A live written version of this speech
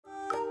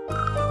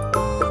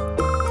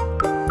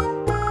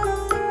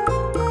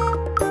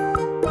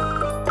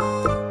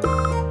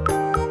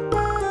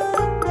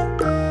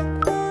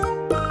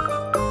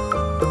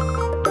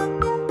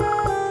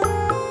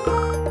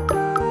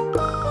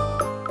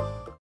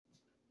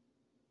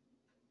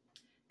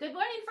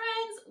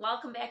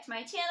welcome back to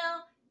my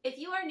channel. If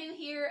you are new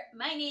here,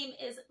 my name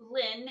is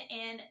Lynn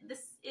and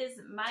this is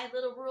my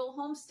little rural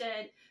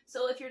homestead.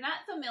 So if you're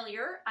not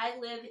familiar, I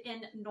live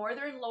in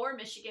northern lower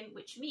Michigan,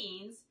 which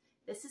means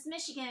this is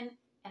Michigan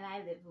and I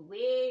live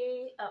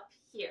way up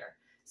here.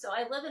 So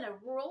I live in a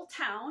rural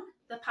town.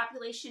 The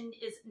population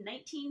is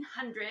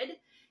 1,900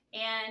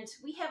 and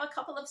we have a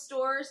couple of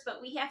stores,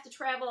 but we have to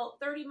travel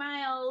 30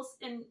 miles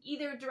in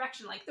either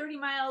direction, like 30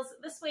 miles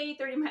this way,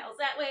 30 miles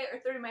that way, or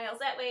 30 miles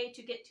that way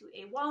to get to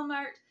a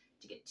Walmart,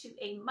 to get to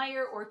a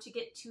Meijer, or to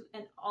get to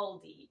an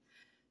Aldi.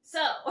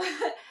 So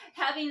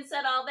having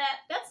said all that,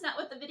 that's not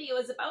what the video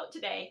is about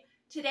today.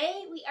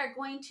 Today we are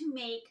going to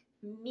make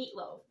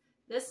meatloaf.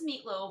 This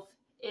meatloaf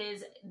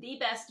is the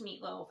best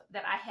meatloaf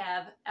that I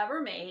have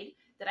ever made,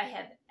 that I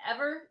have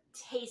ever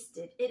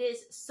tasted. It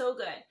is so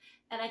good.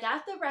 And I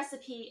got the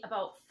recipe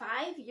about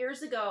 5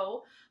 years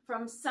ago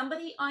from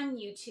somebody on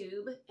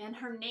YouTube, and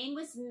her name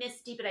was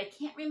Misty, but I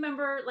can't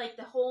remember like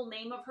the whole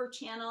name of her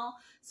channel,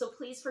 so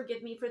please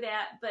forgive me for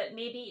that. But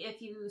maybe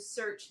if you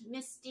search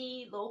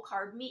Misty low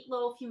carb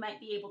meatloaf, you might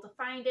be able to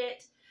find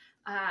it.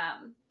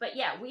 But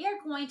yeah, we are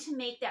going to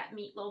make that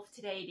meatloaf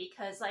today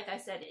because, like I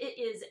said, it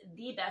is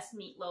the best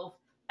meatloaf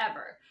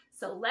ever.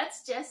 So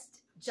let's just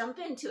jump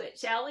into it,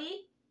 shall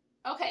we?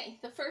 Okay,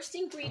 the first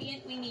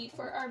ingredient we need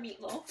for our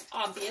meatloaf,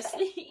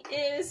 obviously,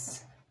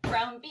 is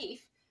ground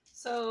beef.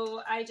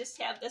 So I just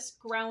have this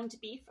ground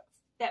beef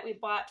that we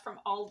bought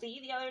from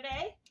Aldi the other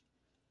day.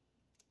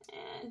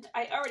 And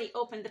I already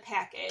opened the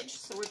package,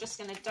 so we're just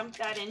going to dump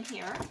that in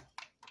here.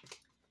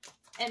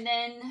 And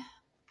then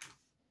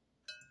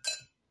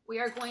we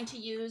are going to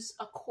use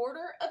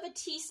 1/4 of a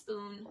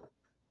teaspoon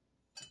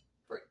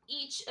for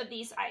each of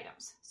these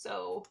items.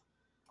 So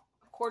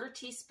 1/4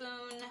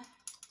 teaspoon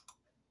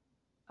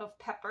of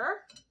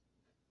pepper,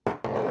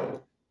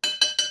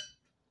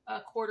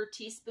 1/4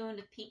 teaspoon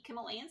of pink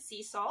Himalayan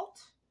sea salt,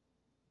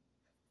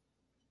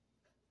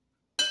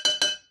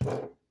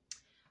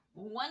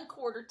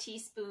 1/4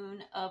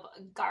 teaspoon of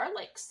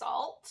garlic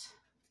salt.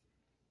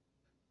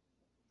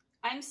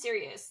 I'm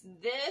serious,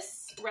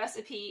 this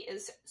recipe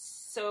is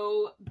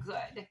so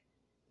good.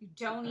 You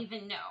don't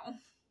even know.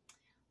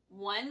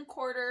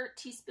 1/4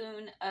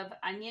 teaspoon of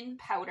onion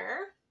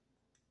powder,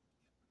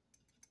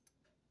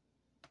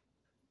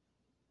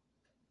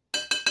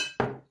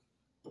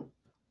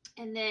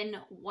 and then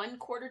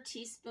 1/4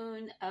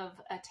 teaspoon of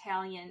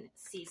Italian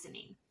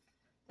seasoning.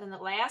 Then the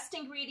last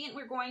ingredient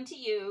we're going to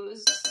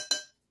use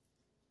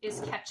is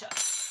ketchup.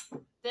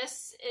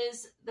 This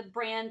is the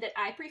brand that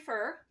I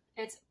prefer.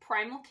 It's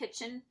Primal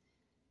Kitchen.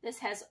 This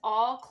has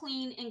all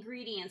clean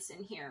ingredients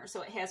in here.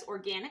 So it has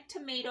organic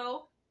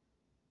tomato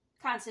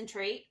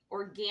concentrate,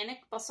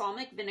 organic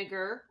balsamic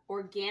vinegar,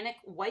 organic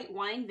white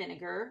wine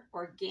vinegar,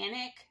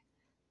 organic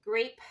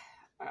grape,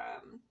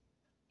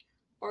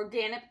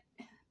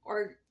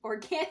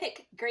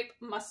 organic grape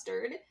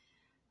mustard,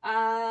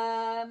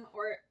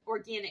 or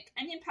organic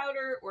onion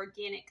powder,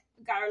 organic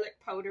garlic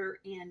powder,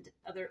 and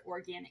other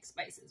organic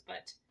spices.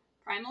 But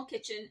Primal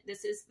Kitchen,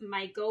 this is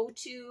my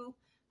go-to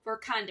for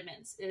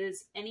condiments,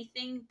 is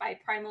anything by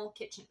Primal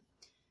Kitchen.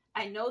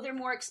 I know they're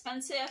more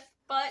expensive,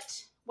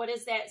 but what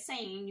is that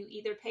saying? You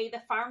either pay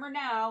the farmer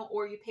now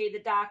or you pay the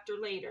doctor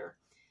later.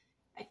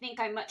 I think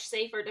I'm much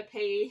safer to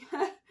pay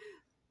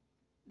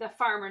the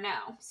farmer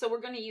now. So we're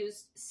going to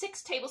use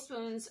 6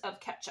 tablespoons of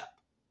ketchup.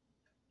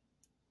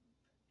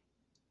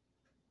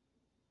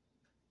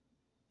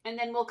 And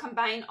then we'll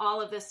combine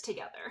all of this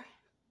together.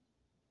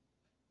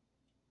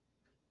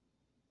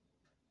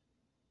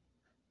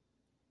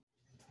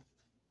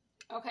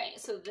 Okay,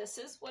 so this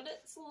is what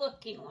it's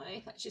looking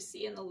like. Let's just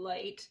see in the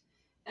light.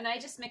 And I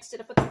just mixed it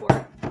up with a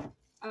fork.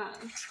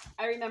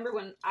 I remember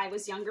when I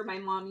was younger, my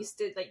mom used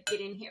to like get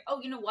in here.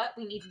 Oh, you know what?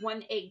 We need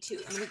 1 egg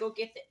too. I'm going to go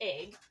get the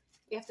egg.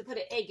 We have to put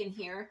an egg in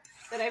here.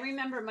 But I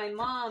remember my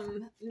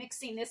mom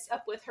mixing this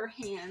up with her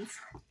hands,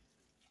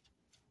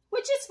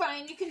 which is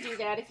fine. You can do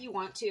that if you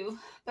want to.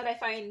 But I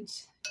find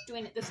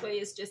doing it this way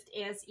is just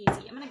as easy.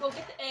 I'm going to go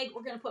get the egg.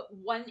 We're going to put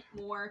one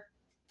more.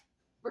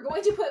 We're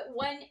going to put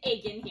 1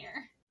 egg in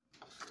here.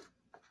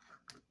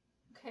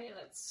 Okay,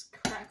 let's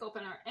crack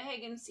open our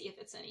egg and see if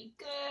it's any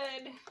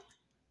good.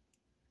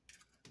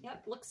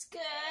 Yep, looks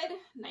good.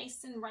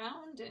 Nice and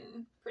round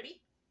and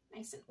pretty.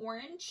 Nice and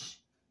orange.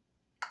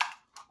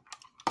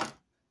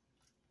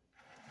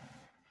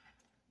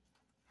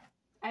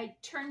 I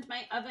turned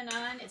my oven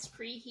on. It's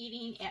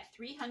preheating at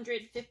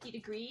 350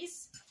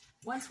 degrees.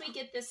 Once we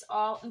get this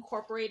all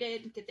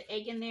incorporated, get the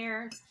egg in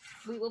there,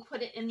 we will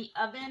put it in the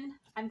oven.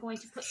 I'm going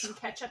to put some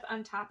ketchup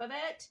on top of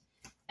it,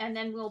 and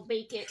then we'll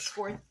bake it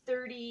for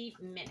 30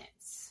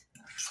 minutes.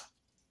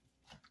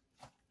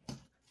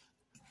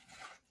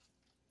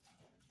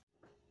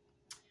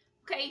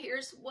 Okay,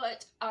 here's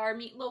what our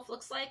meatloaf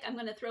looks like. I'm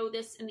going to throw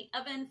this in the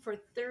oven for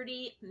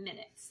 30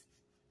 minutes.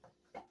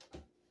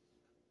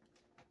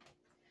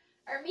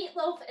 Our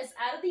meatloaf is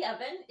out of the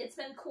oven. It's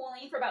been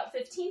cooling for about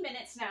 15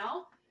 minutes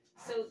now.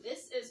 So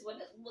this is what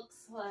it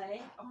looks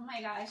like. Oh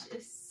my gosh,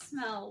 it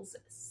smells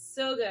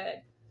so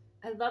good.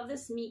 I love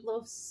this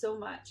meatloaf so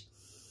much.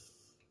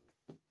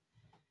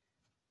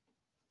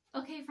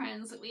 Okay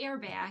friends, we are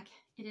back.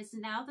 It is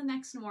now the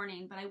next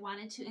morning, but I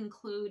wanted to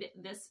include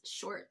this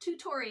short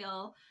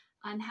tutorial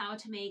on how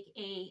to make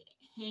a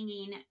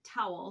hanging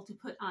towel to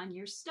put on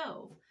your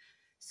stove.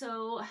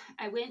 So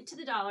I went to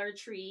the Dollar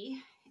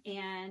Tree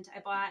and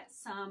I bought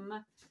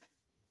some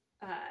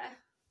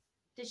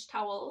dish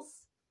towels.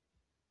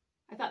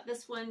 I thought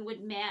this one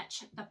would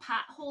match the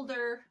pot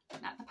holder,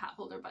 not the pot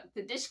holder, but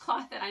the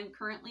dishcloth that I'm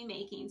currently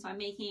making. So I'm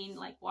making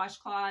like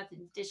washcloth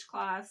and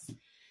dishcloths.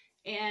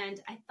 And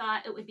I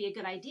thought it would be a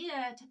good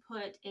idea to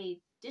put a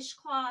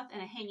dishcloth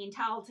and a hanging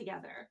towel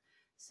together.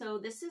 So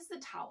this is the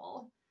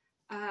towel.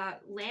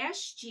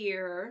 Last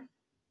year,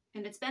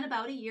 and it's been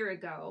about a year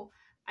ago,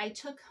 I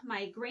took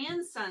my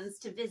grandsons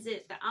to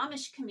visit the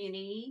Amish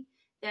community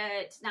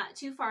that's not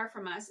too far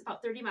from us,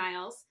 about 30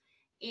 miles.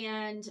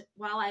 And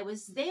while I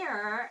was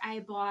there,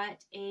 I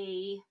bought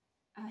a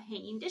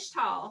hanging dish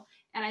towel,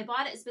 and I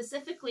bought it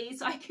specifically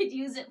so I could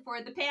use it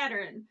for the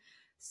pattern.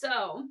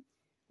 So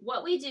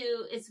what we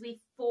do is we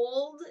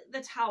fold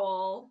the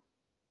towel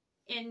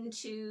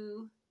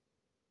into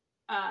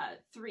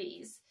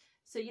threes.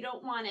 So you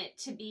don't want it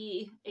to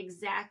be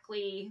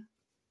exactly,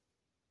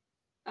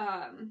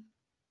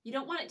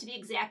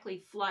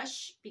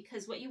 flush,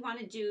 because what you want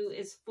to do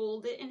is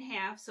fold it in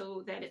half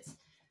so that it's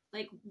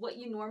like what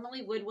you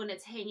normally would when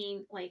it's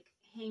hanging, like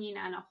hanging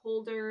on a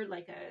holder,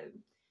 like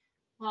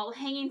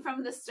hanging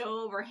from the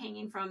stove or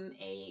hanging from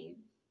a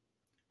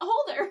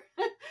holder.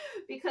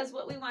 Because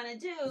what we want to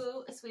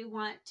do is we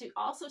want to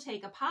also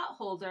take a pot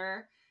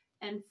holder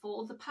and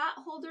fold the pot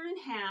holder in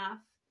half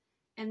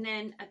and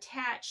then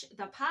attach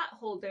the pot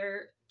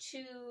holder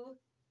to,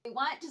 we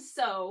want to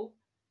sew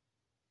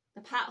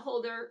the pot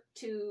holder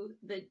to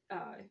the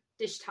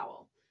dish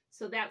towel.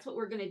 So that's what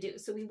we're going to do.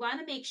 So we want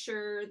to make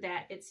sure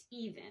that it's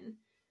even.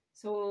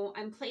 So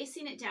I'm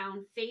placing it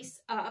down face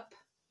up,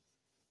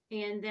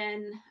 and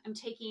then I'm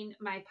taking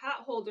my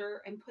pot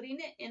holder and putting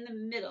it in the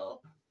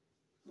middle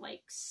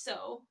like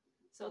so.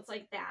 So it's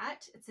like that,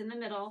 it's in the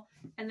middle,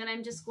 and then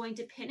I'm just going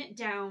to pin it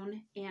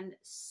down and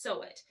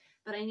sew it.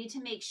 But I need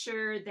to make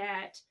sure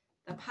that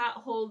the pot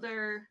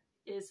holder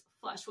is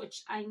flush,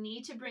 which I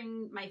need to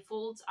bring my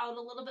folds out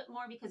a little bit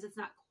more because it's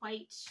not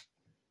quite,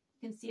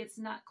 you can see it's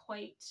not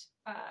quite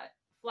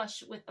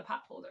flush with the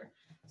pot holder.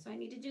 So I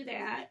need to do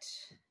that.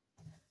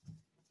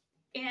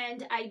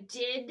 And I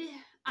did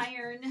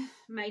iron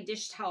my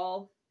dish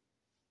towel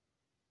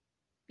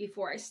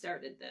before I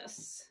started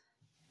this.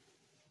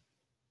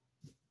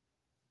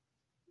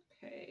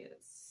 Okay,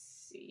 let's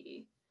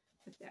see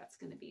if that's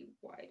going to be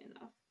wide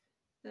enough.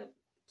 Nope,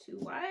 too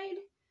wide.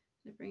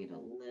 I'm going to bring it a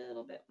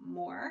little bit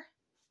more.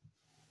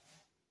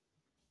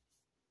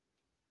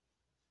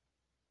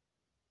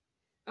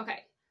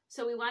 Okay,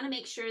 so we want to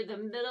make sure the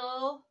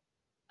middle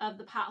of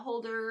the pot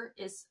holder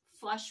is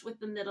flush with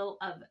the middle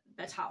of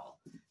the towel.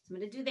 So I'm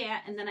going to do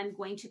that, and then I'm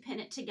going to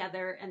pin it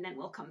together, and then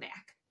we'll come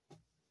back.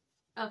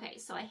 Okay,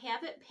 so I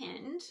have it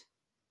pinned,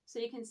 so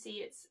you can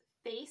see it's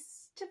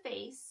face to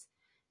face.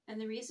 And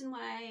the reason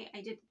why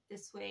I did it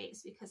this way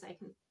is because I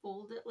can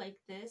fold it like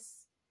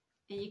this,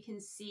 and you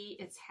can see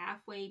it's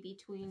halfway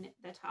between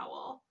the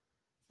towel,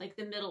 like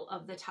the middle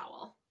of the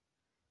towel.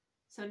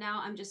 So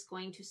now I'm just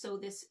going to sew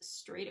this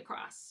straight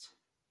across.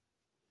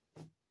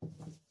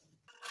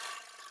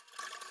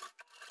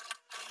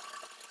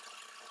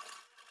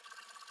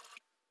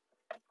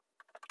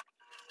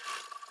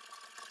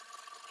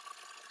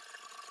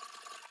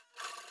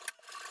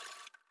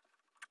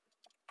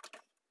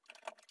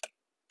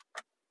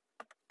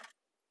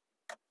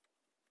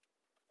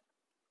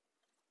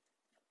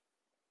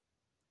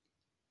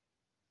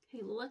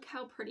 Okay, look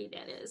how pretty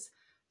that is.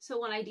 So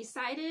when I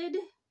decided,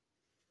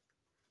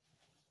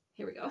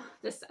 here we go,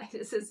 this side,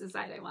 this is the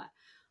side I want.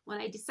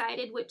 When I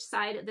decided which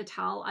side of the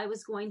towel I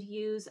was going to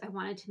use, I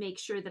wanted to make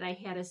sure that I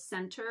had a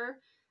center.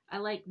 I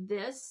like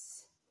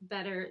this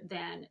better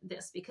than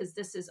this because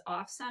this is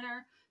off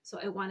center. So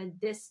I wanted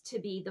this to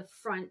be the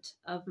front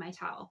of my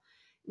towel.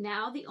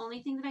 Now the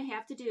only thing that I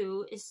have to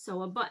do is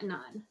sew a button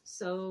on.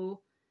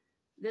 So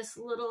this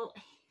little,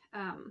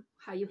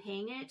 how you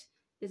hang it,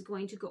 is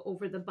going to go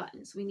over the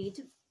buttons. We need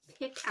to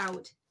pick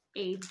out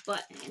a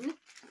button.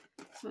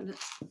 So I'm going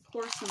to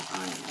pour some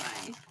on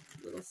my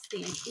little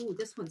stand. Ooh,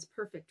 this one's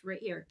perfect right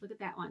here. Look at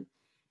that one.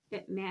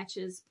 It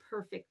matches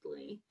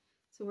perfectly.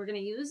 So we're going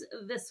to use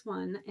this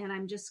one, and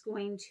I'm just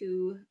going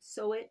to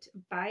sew it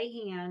by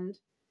hand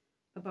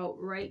about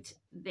right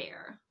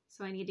there.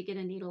 So I need to get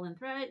a needle and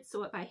thread,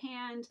 sew it by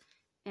hand,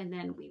 and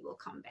then we will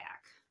come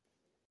back.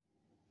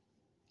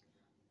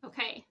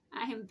 Okay,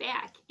 I am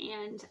back,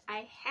 and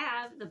I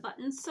have the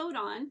button sewed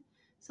on.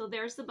 So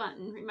there's the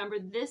button. Remember,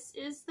 this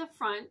is the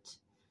front,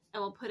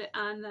 and we'll put it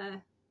on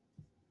the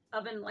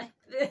oven like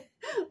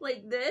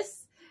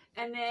this.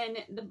 And then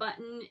the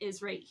button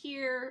is right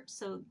here.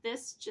 So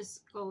this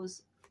just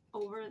goes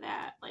over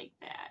that like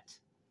that,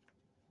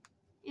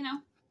 you know,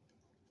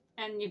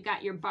 and you've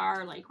got your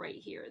bar like right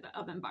here, the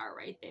oven bar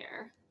right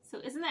there. So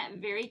isn't that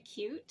very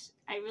cute?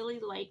 I really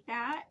like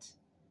that.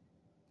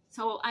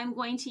 So I'm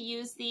going to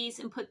use these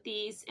and put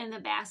these in the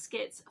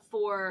baskets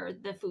for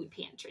the food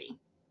pantry.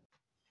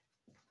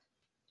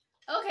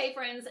 Okay,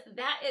 friends,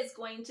 that is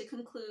going to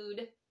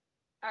conclude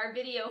our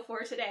video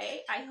for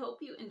today. I hope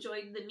you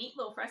enjoyed the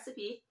meatloaf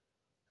recipe.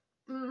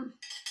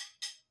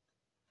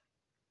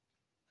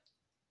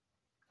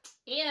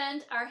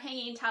 And our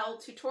hanging towel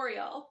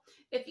tutorial.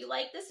 If you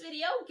like this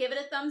video, give it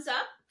a thumbs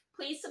up.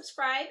 Please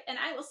subscribe, and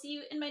I will see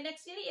you in my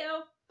next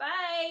video.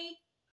 Bye!